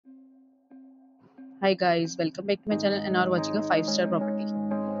Hi guys, welcome back to my channel and are watching a 5-star property.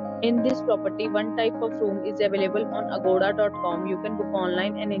 In this property, one type of room is available on agoda.com. You can book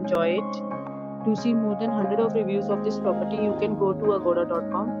online and enjoy it. To see more than 100 of reviews of this property, you can go to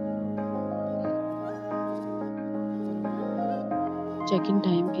agoda.com. Check-in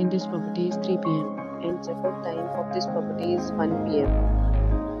time in this property is 3 p.m. and check-out time of this property is 1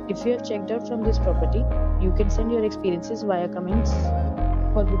 p.m. If you have checked out from this property, you can send your experiences via comments.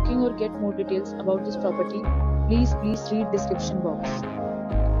 For booking or get more details about this property, please read description box.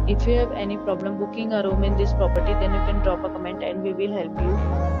 If you have any problem booking a room in this property, then you can drop a comment and we will help you.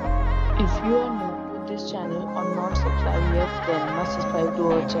 If you are new to this channel or not subscribed yet, then must subscribe to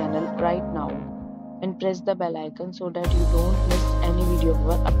our channel right now and press the bell icon so that you don't miss any video of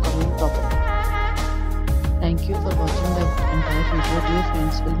our upcoming property. Thank you for watching the entire video. Dear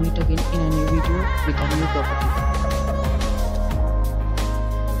friends, we'll meet again in a new video with a new property.